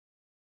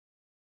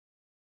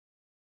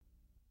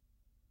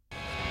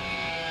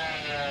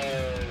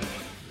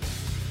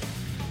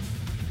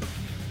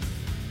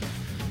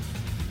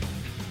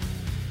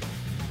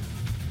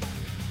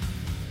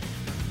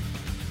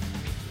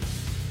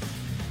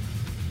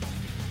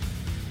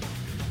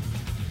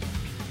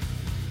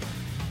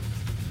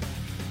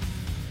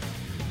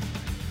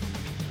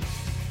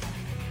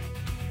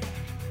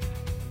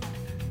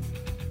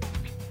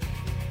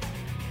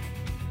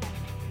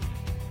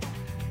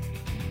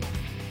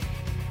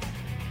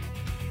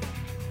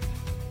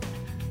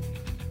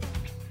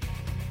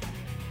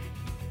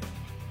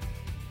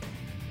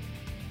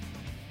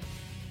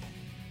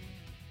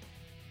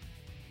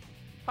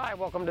Hi,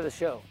 welcome to the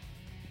show.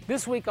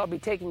 This week I'll be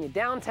taking you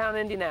downtown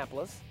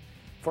Indianapolis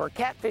for a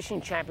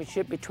catfishing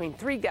championship between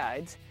 3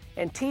 guides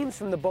and teams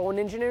from the Bowen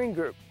Engineering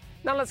Group.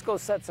 Now let's go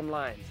set some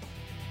lines.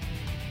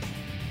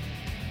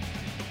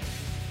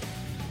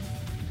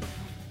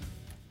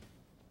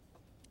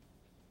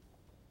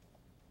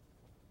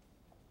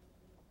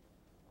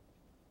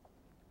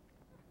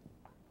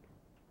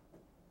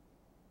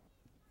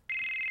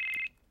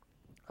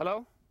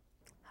 Hello?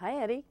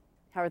 Hi, Eddie.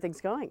 How are things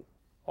going?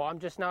 Oh, I'm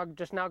just now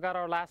got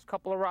our last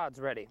couple of rods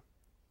ready.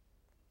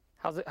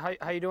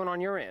 How you doing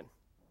on your end?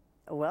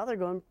 Well, they're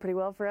going pretty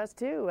well for us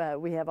too.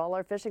 We have all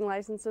our fishing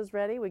licenses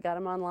ready. We got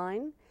them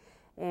online,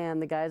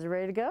 and the guys are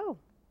ready to go.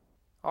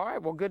 All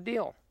right, well, good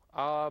deal.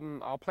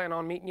 I'll plan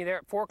on meeting you there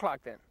at 4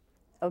 o'clock then.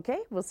 Okay,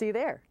 we'll see you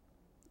there.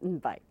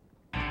 Bye.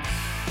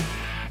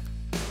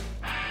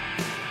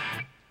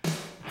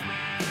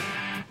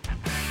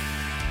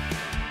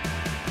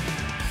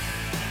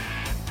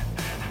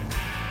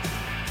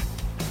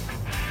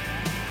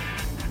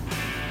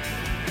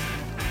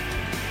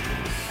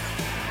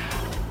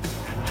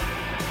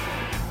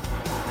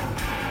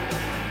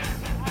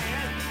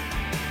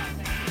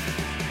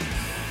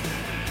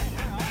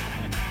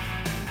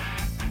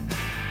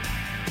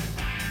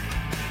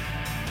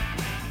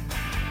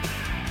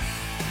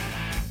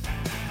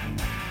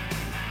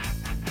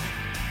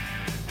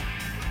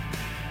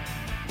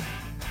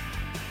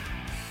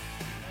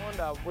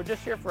 We're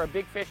just here for a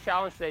big fish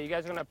challenge today. You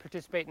guys are going to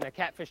participate in a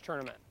catfish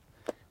tournament.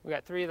 We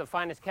got 3 of the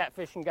finest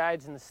catfishing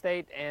guides in the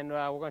state, and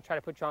we're going to try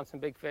to put you on some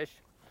big fish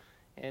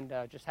and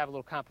just have a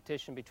little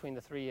competition between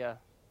the 3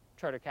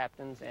 charter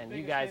captains and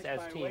you guys as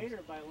teams. By weight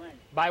or by length?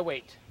 By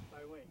weight. By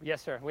weight.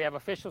 Yes, sir. We have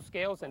official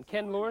scales, and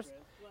Ken Lewis.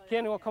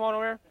 Ken, you want to come on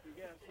over here?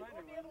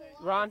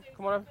 Ron,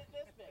 come on over.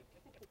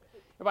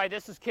 Everybody,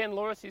 this is Ken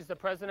Lewis. He's the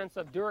president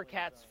of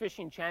Cat's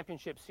Fishing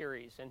Championship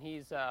Series, and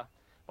he's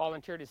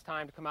volunteered his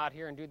time to come out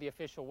here and do the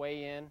official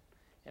weigh-in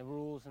and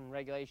rules and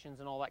regulations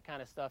and all that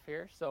kind of stuff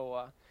here.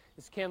 So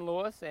this is Ken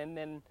Lewis, and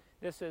then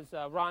this is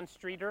Ron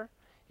Streeter.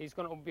 He's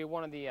going to be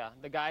one of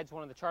the guides,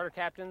 one of the charter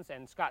captains,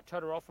 and Scott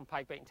Tutterall from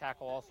Pike Bait and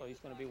Tackle also. He's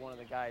going to be one of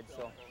the guides.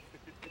 So,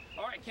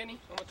 all right, Kenny,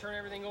 I'm going to turn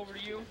everything over to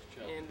you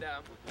and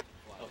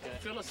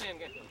fill us in.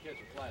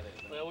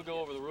 Well, we'll go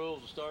over the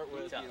rules to start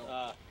with.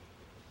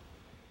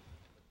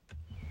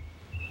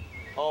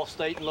 All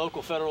state and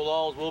local federal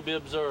laws will be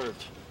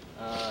observed.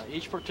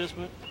 Each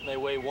participant, they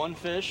weigh 1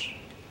 fish.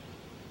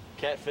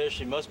 Catfish,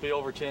 he must be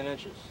over 10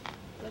 inches.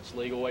 That's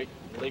legal weight,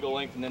 legal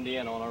length in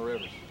Indiana on our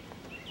rivers.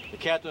 The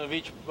captain of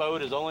each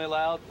boat is only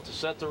allowed to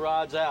set the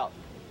rods out.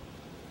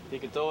 He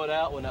can throw it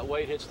out when that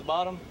weight hits the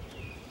bottom.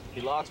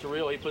 He locks the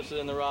reel, he puts it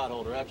in the rod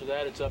holder. After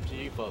that, it's up to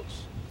you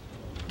folks.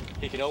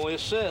 He can only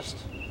assist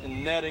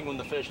in netting when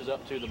the fish is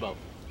up to the boat.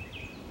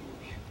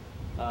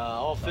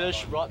 All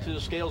fish brought to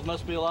the scales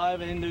must be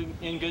alive and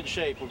in good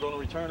shape. We're going to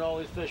return all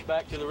these fish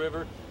back to the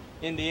river.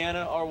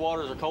 Indiana, our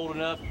waters are cold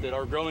enough that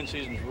our growing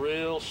season's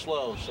real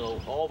slow,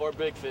 so all of our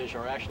big fish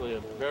are actually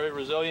very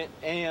resilient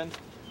and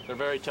they're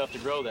very tough to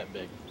grow that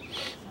big.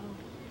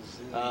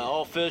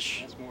 All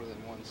fish That's more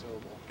than 1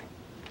 syllable.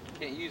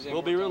 Can't use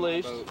will be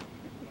released.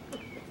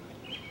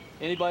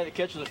 Anybody that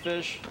catches a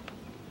fish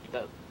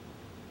that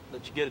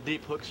you get a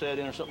deep hook set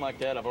in or something like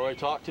that, I've already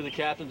talked to the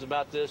captains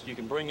about this. You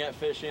can bring that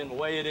fish in,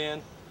 weigh it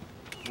in,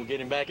 we'll get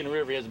him back in the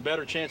river. He has a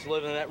better chance of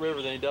living in that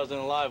river than he does in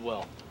a live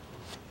well.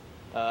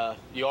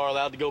 You are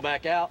allowed to go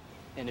back out,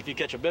 and if you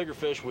catch a bigger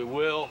fish, we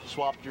will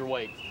swap your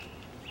weight.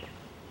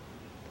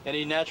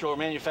 Any natural or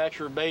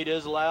manufactured bait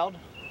is allowed.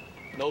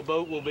 No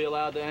boat will be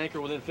allowed to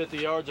anchor within 50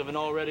 yards of an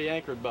already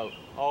anchored boat.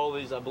 All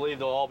these, I believe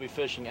they'll all be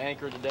fishing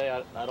anchored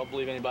today. I don't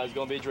believe anybody's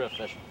going to be drift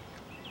fishing.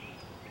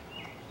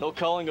 No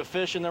culling of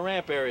fish in the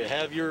ramp area.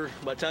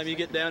 By the time you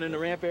get down in the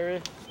ramp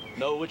area,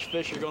 know which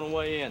fish you're going to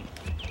weigh in.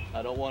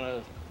 We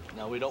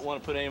don't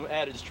want to put any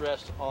added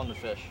stress on the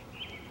fish.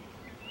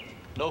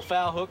 No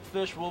foul hooked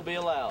fish will be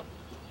allowed.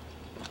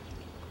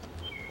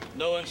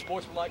 No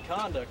unsportsmanlike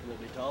conduct will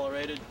be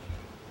tolerated.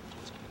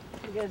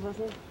 You guys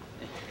listening?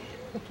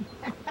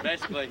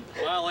 Basically,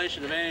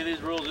 violation of any of these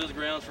rules is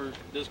grounds for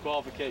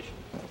disqualification.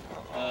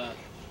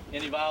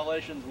 Any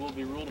violations will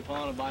be ruled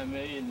upon by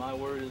me, and my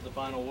word is the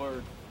final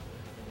word.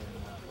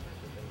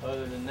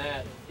 Other than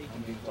that,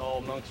 it's all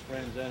amongst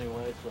friends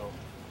anyway, so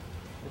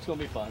it's going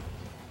to be fun.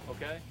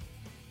 Okay?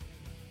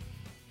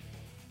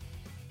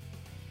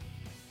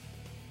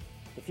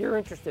 If you're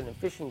interested in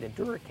fishing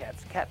the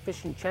Cat's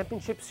Catfishing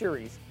Championship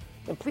Series,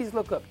 then please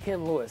look up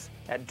Ken Lewis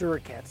at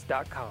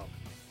duracats.com.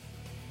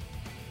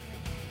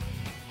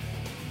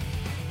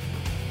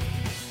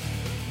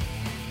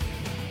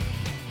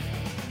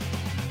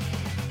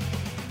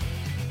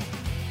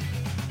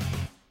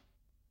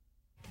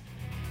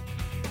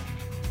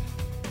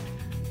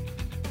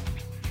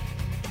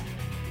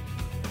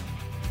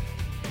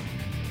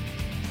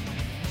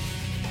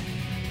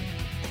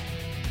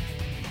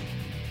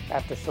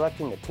 After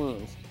selecting the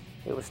teams,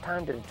 it was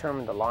time to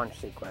determine the launch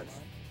sequence.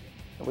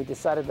 And we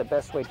decided the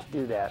best way to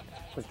do that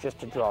was just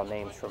to draw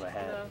names from a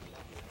hat.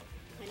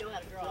 I know how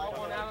to draw.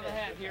 Draw one out of the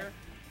hat here.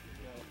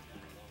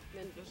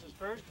 This is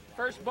first.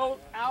 First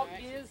boat out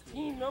is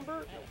team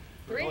number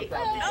 3.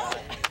 Oh.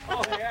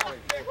 Oh,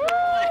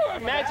 yeah.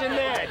 Imagine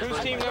that. Who's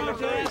team number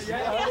 3?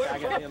 I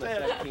got him a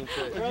second team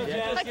too.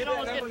 I could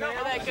almost get over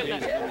that,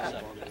 couldn't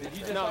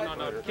I?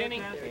 No.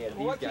 Kenny.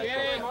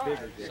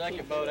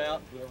 Second boat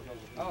out.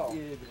 Oh.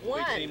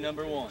 One. Team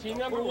number 1. Team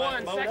number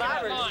 1, second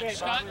at launch.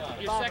 Scott,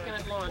 you're second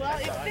at launch. Well,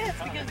 it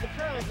fits because the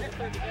pros are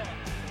third to go.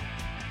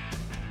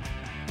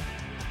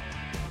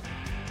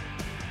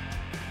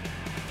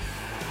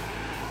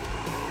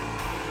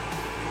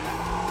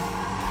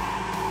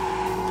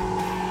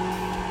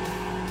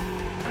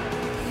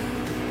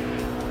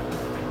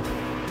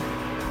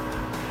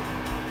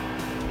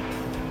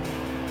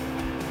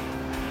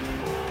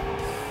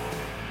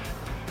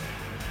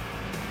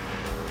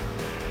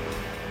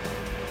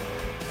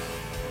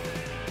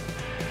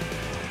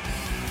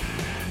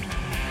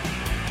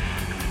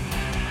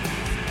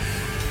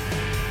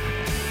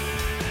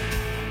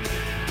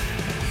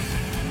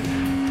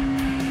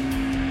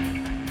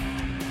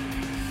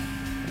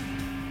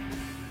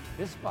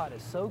 This spot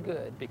is so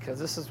good because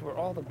this is where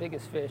all the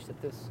biggest fish that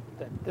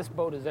this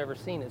boat has ever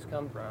seen has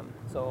come from.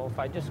 So if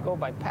I just go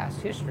by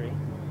past history,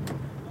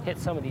 hit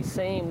some of these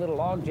same little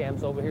log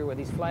jams over here where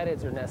these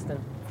flatheads are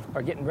nesting,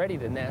 or getting ready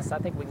to nest, I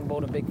think we can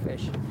boat a big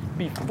fish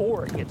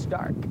before it gets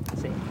dark.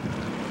 See?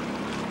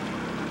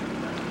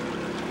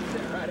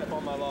 Sit right up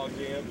on my log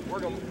jam. We're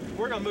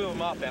gonna move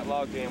them off that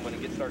log jam when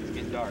it starts to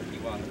get dark.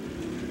 You watch.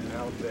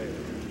 How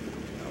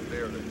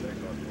dare they take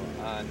our spot?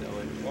 I know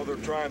it. Well, they're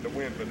trying to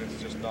win, but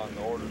it's just not in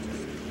the orders.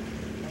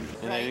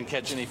 And they didn't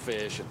catch any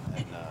fish,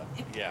 and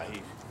yeah,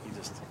 he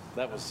just,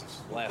 that was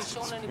his last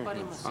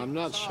experience. I'm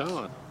not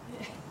showing.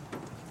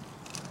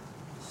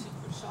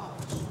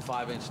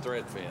 5-inch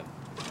thread fin.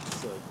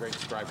 It's a great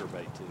striper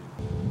bait too.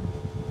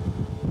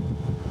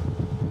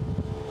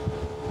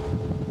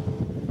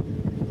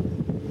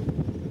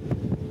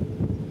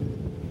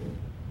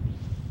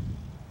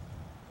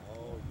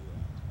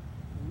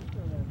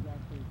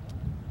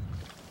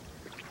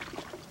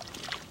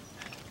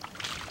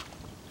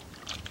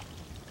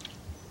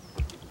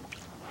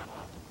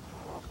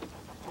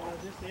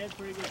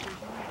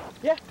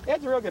 Yeah,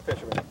 Ed's a real good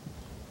fisherman.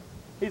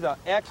 He's an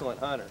excellent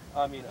hunter.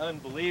 I mean,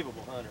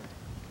 unbelievable hunter.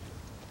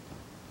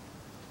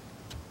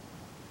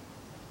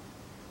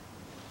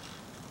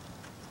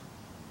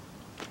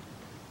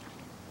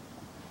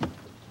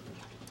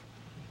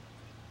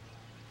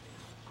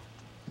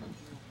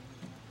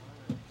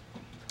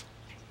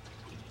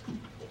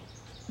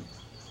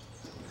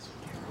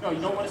 No,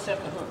 you don't want to set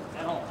the hook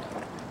at all.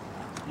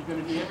 You're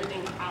going to do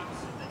everything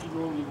opposite that you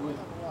normally would.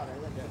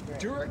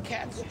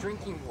 Duracat's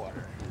drinking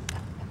water.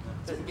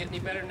 Doesn't get any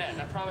better than that,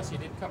 and I promise you,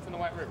 it didn't come from the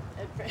White River.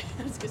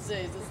 I was gonna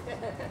say, is this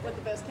what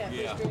the best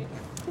catfish drink?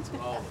 It's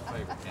all the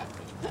favorite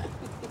catfish.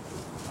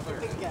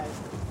 Big guys.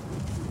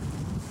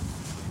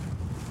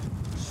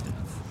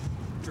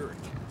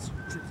 Duracat's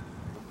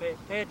drinking.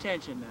 Pay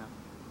attention now.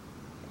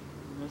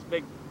 This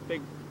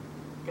big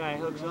guy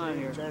hooks on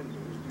here. Do you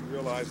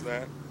realize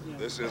that? Yeah.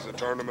 This is a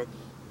tournament.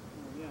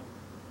 Yeah.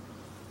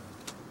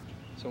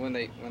 So when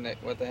they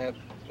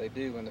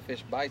do when the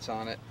fish bites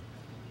on it,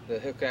 the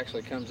hook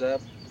actually comes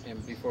up,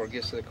 and before it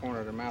gets to the corner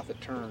of their mouth,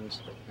 it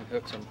turns and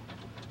hooks them,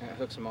 and it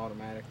hooks them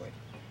automatically.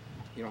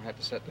 You don't have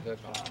to set the hook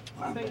on.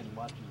 I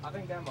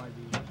think that might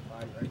be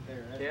right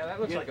there. Yeah, that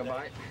looks like a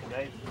bite.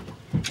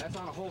 That's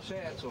on a whole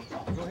shad, so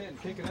go ahead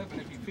and pick it up,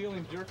 and if you feel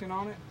him jerking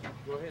on it,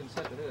 go ahead and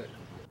set the hook.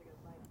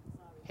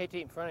 Hate to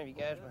eat in front of you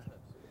guys, but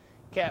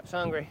Cap's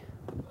hungry.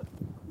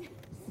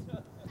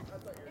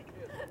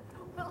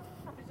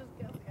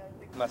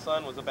 My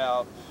son was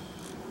about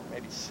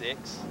maybe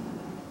 6.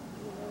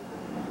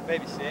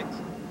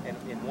 And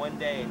in one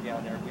day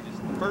down there,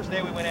 the first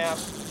day we went out,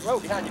 whoa,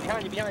 behind you,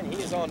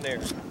 he is on there.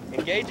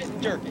 Engage it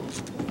and jerk it.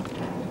 Is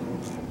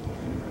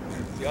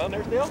he on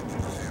there still?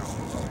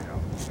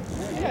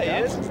 Yeah, he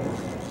is.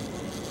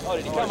 Oh,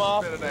 did he come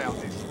off? Spit it out.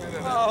 He's spit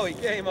it out. Oh, he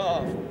came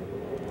off.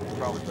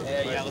 Probably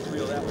Yeah, let's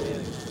reel that one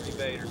in. He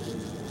baiter.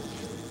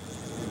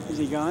 Is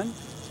he gone?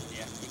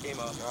 Yeah, he came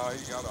off. No,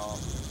 he got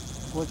off.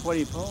 What are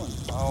you pulling?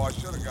 Oh, I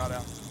should have got it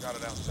out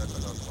and set the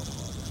hook on the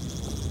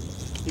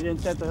You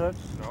didn't set the hook?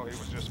 No, he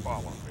was just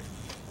following me.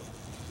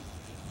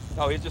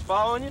 Oh, he's just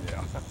following you?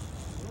 Yeah.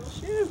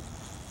 Shoot.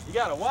 You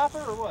got a whopper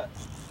or what?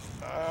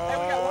 Hey,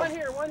 we got one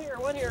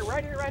here,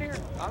 right here.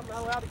 I'm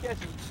not allowed to catch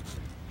him.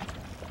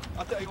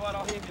 I'll tell you what,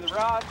 I'll hand you the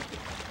rod.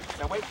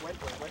 Now wait. He's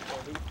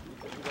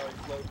already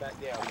slowed back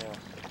down now.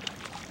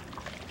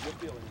 You'll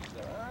feel it.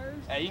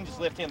 Hey, you can just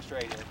lift him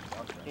straight in.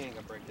 He ain't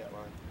gonna break that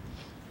line.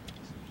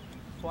 Just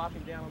flop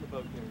him down on the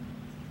boat here.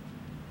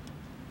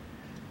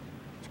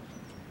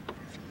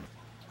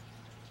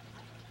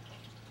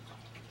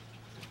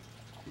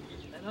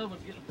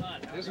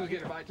 This one's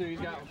getting a bite too. He's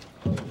got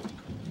one.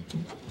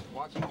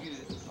 Watch him get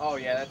it. Oh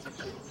yeah, that's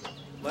it.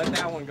 Let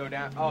that one go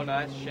down. Oh no,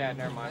 that's a shad.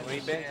 Never mind. When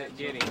he bends it,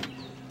 get him.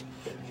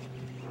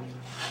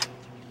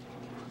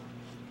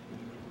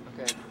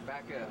 Okay,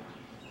 back up.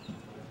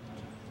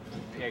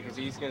 Yeah, because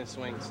he's gonna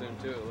swing soon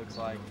too. It looks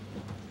like.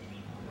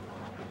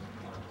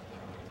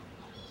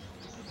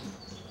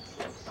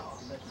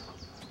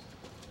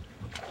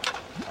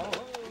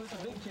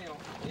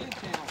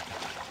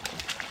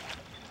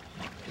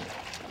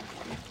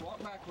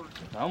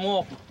 I'm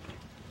walking.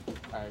 All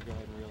right, go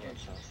ahead and reel up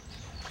some.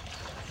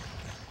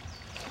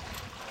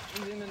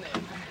 He's in the net.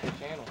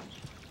 Channel.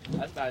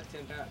 That's about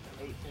 10 pound,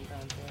 8, 10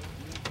 pound channel.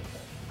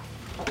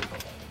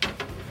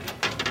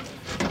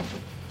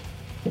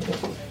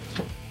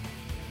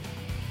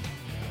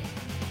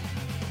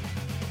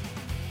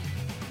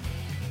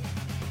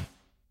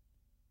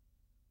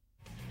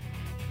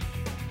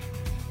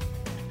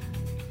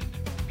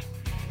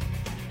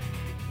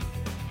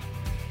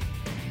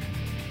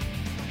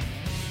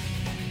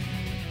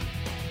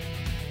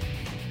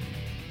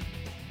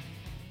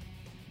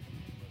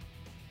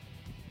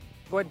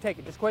 Go ahead and take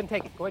it. Just go ahead and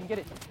take it. Go ahead and get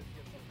it.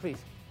 Please.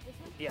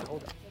 Yeah,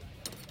 hold it.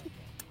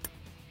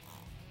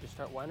 Just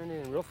start winding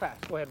it in real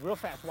fast. Go ahead, real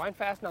fast. Wind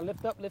fast. Now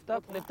lift up, lift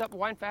up, lift up,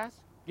 wind fast.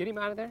 Get him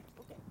out of there.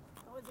 Okay.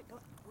 How is it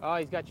going? Oh,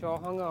 he's got you all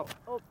hung up.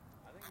 Oh. I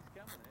think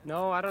he's coming.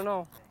 No, I don't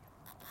know.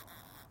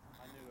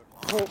 I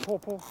knew it. Pull,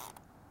 pull, pull.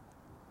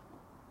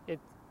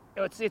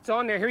 It's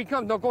on there. Here he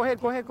comes. No, go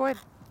ahead, go ahead, go ahead.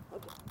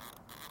 Okay.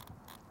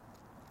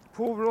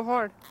 Pull real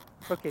hard.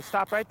 Okay,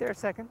 stop right there a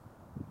second.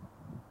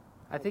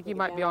 I think he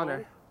might be on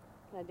there.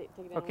 Can I take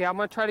it down? Okay, I'm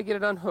gonna try to get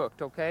it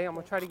unhooked, okay? I'm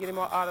gonna try to get him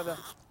out of the...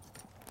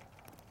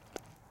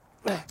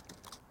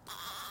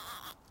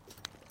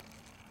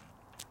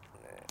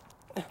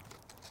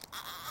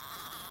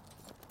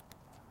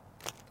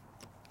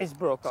 It's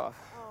broke off.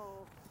 Oh,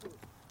 shoot.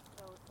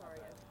 Oh, sorry.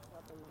 I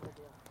thought that was the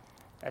deal.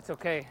 That's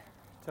okay.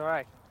 It's all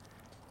right.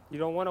 You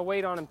don't want to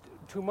wait on them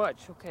too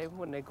much, okay?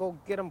 When they go,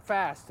 get them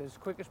fast, as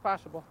quick as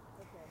possible.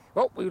 Okay.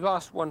 Oh, we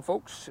lost one,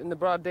 folks, in the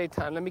broad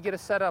daytime. Let me get it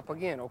set up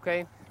again,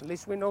 okay? At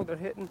least we know they're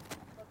hitting.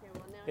 Okay,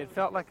 well now It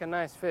felt like a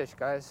nice fish,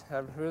 guys.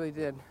 I really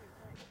did.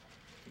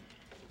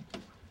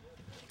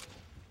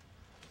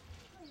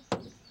 We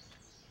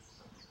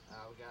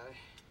got it.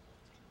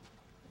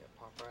 Yeah,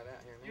 pop right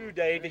out here now. You,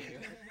 Davey.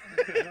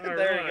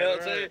 There you go,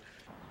 see?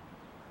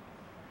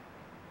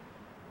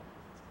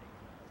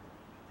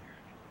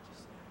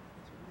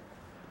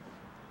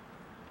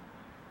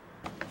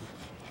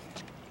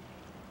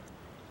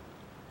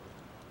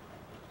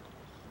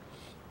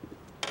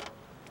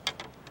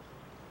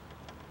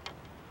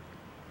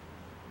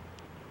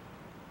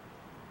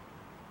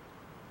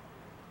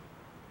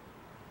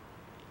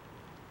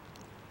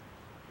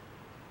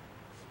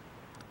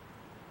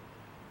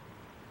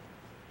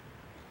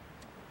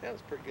 That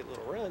was a pretty good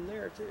little run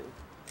there, too.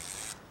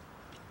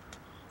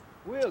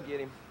 We'll get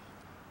him.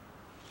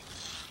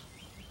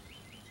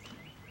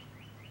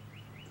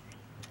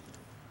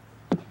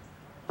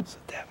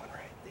 Set that one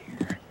right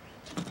there.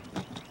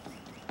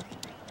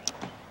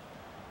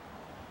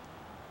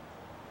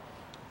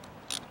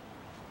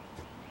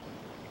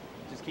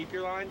 Just keep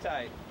your line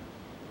tight.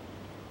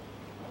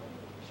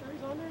 Sure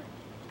he's on there?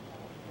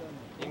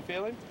 You can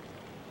feel him?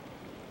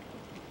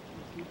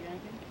 Keep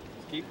yanking.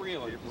 Just keep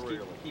reeling. Keep Just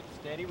reeling. Keep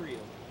steady reel.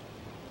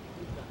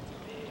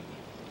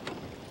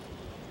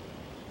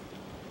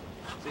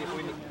 See if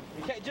we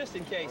just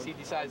in case he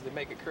decides to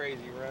make a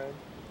crazy run.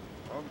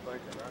 I'm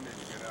thinking I need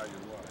to get out of your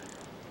way.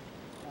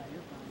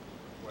 You're fine.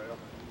 Well,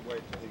 you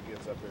wait till he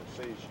gets up there and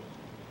sees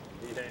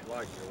you. He ain't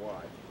like your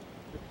wife.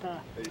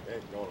 He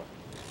ain't gonna.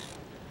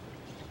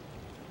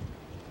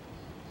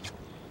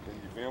 Can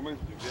you feel me? You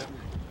get me?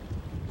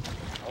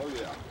 Oh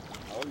yeah.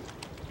 Oh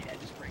yeah. Yeah,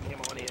 just bring him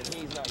on in.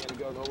 He's not gonna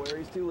go nowhere.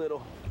 He's too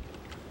little.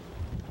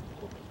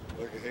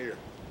 Look at here.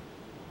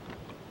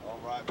 All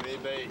right,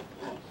 baby.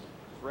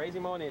 Raise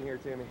him on in here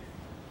to me.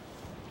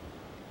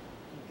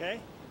 Okay?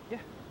 Yeah.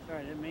 Sorry,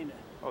 I didn't mean to.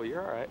 Oh,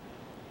 you're all right.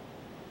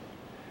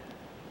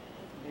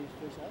 Biggest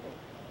fish I ever.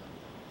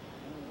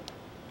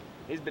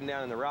 He's been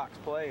down in the rocks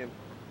playing,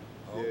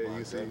 Oh, Yeah, my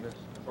you see. goodness.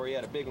 or he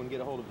had a big one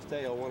get a hold of his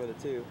tail, one of the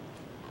two.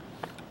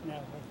 No,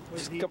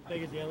 was Just he come-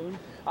 big as the other one?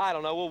 I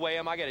don't know. We'll weigh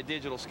him. I got a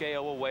digital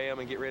scale. We'll weigh him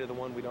and get rid of the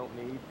one we don't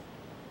need.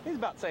 He's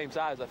about the same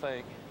size, I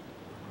think.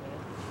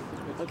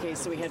 Okay,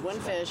 so we had one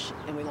fish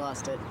and we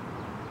lost it.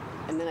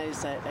 And then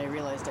I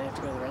realized I have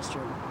to go to the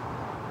restroom.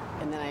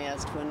 And then I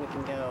asked when we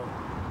can go.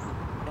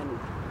 And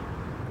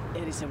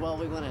Eddie said, well,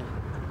 we want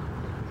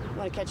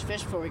to catch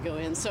fish before we go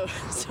in. So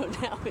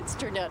now it's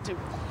turned out to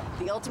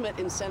the ultimate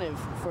incentive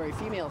for a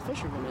female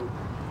fisherwoman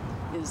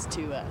is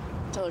to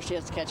tell her she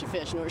has to catch a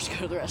fish in order to go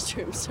to the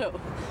restroom.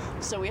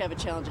 So we have a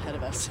challenge ahead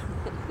of us.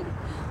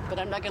 But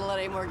I'm not going to let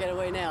any more get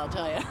away now, I'll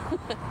tell you.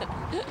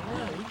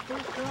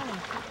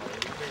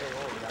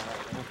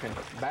 Okay,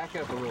 back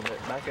up a little bit,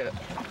 back up.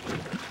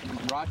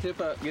 Rod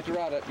tip up, get the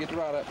rod up, get the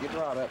rod up, get the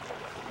rod up.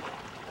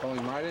 Pull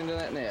him right into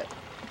that net.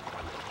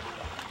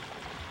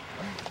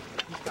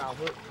 He's foul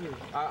hook, too.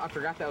 I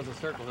forgot that was a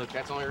circle hook.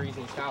 That's the only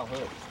reason he's foul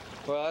hooked.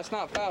 Well, that's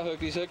not foul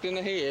hooked, he's hooked in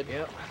the head.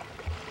 Yep.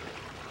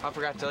 I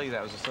forgot to tell you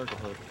that was a circle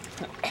hook.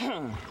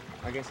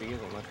 I guess he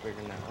isn't much bigger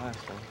than that last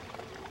time.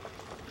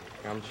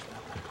 I'm just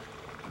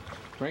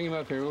Bring him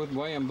up here, we'll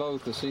weigh them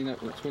both to see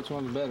which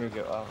one's better.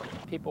 go.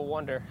 People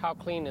wonder, how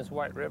clean is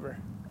White River?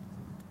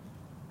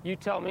 You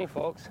tell me,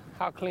 folks,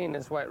 how clean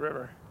is White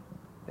River?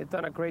 They've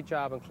done a great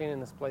job in cleaning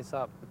this place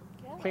up.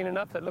 Clean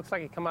enough that it looks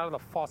like it come out of the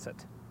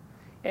faucet.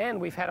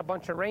 And we've had a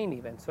bunch of rain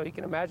even, so you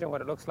can imagine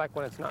what it looks like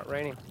when it's not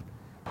raining.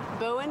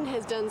 Bowen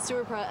has done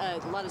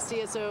a lot of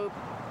CSO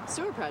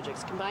sewer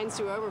projects, combined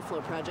sewer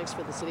overflow projects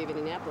for the city of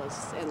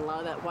Indianapolis, and a lot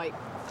of that white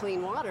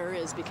clean water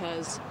is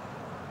because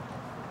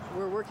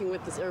we're working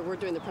with this, or we're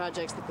doing the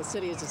projects that the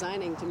city is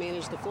designing to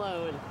manage the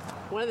flow. And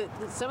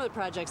some of the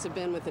projects have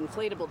been with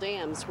inflatable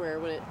dams, where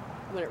when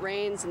it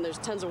rains and there's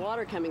tons of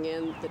water coming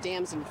in, the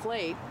dams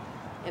inflate,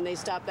 and they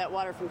stop that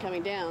water from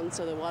coming down,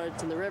 so the water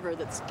that's in the river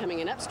that's coming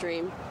in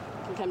upstream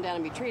can come down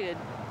and be treated,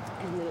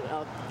 and then it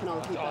all can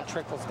all keep It all up.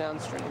 trickles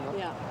downstream. Huh?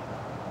 Yeah.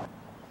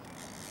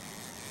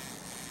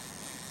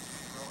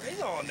 Oh,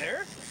 he's on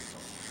there.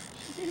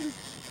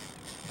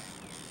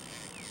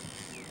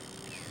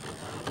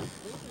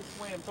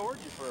 Swam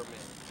towards you for a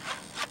minute.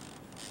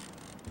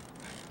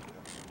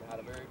 Not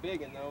a very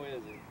big one though,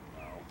 is it?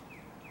 No.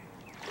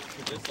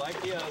 Just like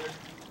the other.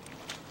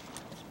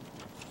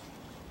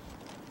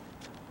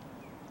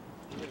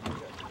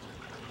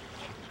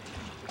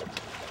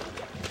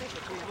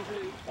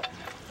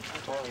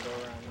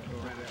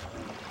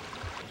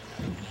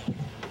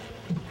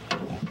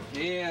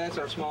 Yeah, that's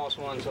our smallest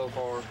one so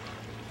far.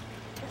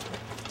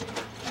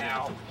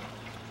 Ow.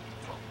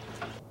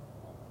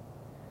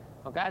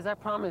 Well, guys, I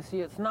promise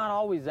you, it's not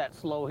always that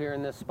slow here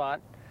in this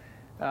spot.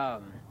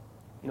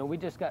 You know, we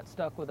just got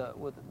stuck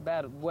with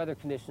bad weather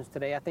conditions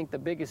today. I think the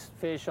biggest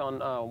fish on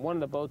one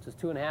of the boats is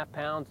 2.5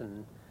 pounds,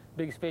 and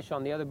biggest fish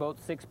on the other boat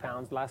 6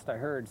 pounds, last I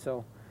heard.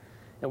 So,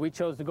 and we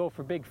chose to go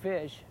for big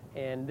fish,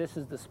 and this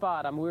is the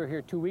spot. We were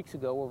here 2 weeks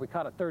ago where we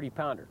caught a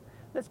 30-pounder.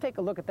 Let's take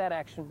a look at that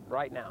action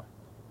right now.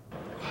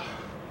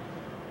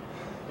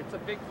 It's a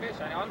big fish.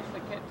 I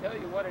honestly can't tell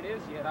you what it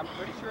is yet. I'm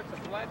pretty sure it's a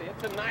flathead.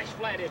 It's a nice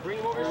flathead. Bring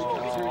him over here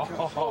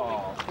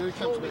slowly. Here he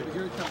comes, baby.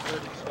 Here he comes,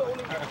 baby.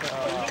 Slowly.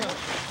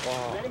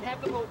 Let him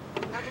have the boat.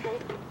 Have the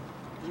boat.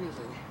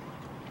 Easy.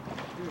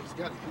 Here, he's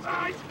got it.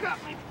 He's got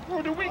me.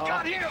 What do we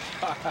got here?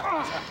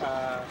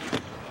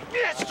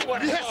 That's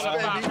what it's all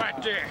about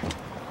right there.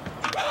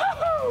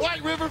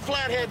 White River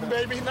flathead,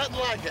 baby. Nothing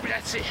like it.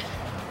 That's it.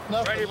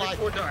 Nothing Right here like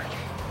before it. dark.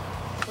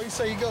 What do you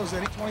say he goes,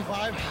 Eddie?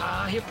 25?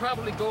 He'll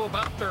probably go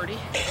about 30.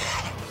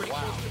 Pretty Wow.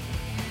 close.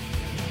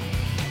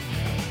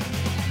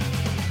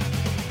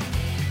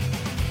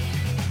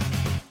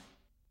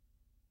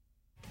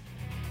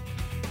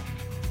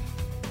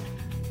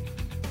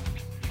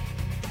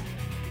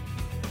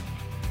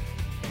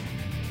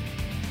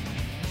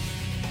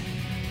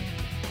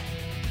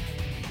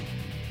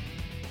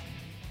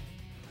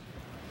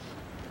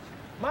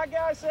 My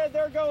guy said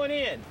they're going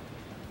in.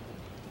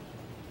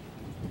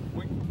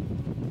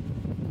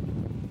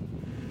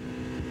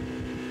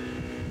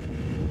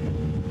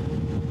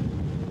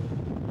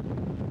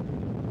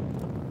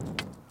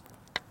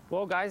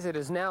 Well, guys, it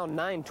is now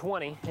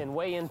 9:20 and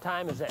weigh-in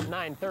time is at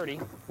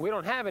 9:30. We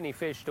don't have any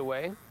fish to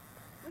weigh.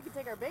 We can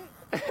take our bait.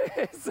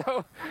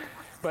 So,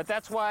 but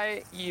that's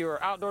why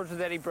you're outdoors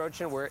with Eddie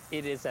Brochin, where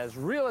it is as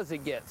real as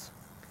it gets.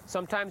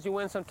 Sometimes you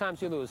win,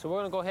 sometimes you lose. So we're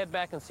gonna go head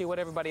back and see what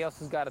everybody else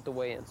has got at the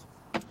weigh-ins.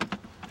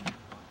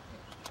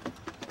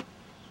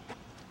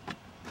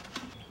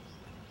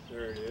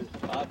 There it is.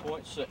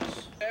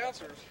 5.6.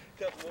 Answers.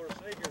 A couple more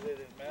sneakers, it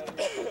didn't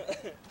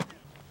matter.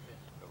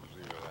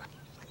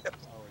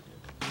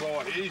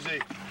 Boy,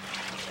 easy.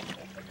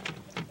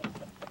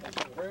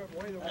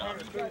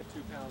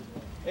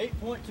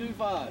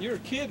 8.25. You're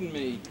kidding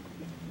me.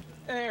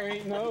 There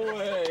ain't no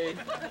way.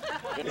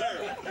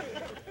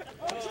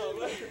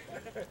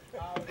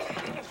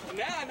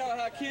 Now I know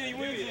how Kitty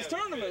wins his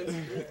tournaments.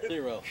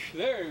 0.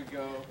 There you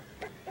go.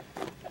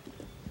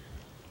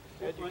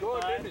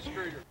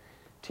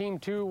 Team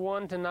 2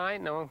 won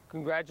tonight. Now,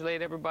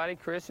 congratulate everybody.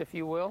 Chris, if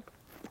you will.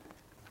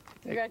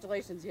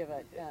 Congratulations, you have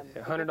A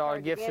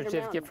 $100 gift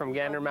certificate from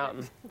Gander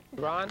Mountain.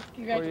 Ron?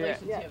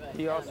 Congratulations, where you at?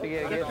 You also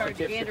get a gift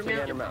certificate from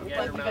Gander Mountain.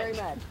 Thank you very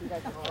much.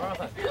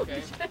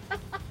 Congratulations.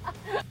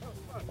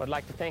 I'd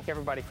like to thank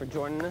everybody for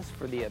joining us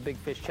for the Big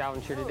Fish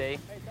Challenge here today.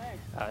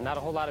 Not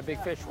a whole lot of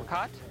big fish were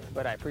caught,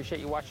 but I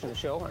appreciate you watching the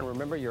show. And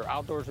remember, you're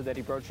outdoors with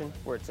Eddie Brochin,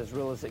 where it's as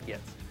real as it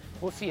gets.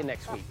 We'll see you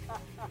next week.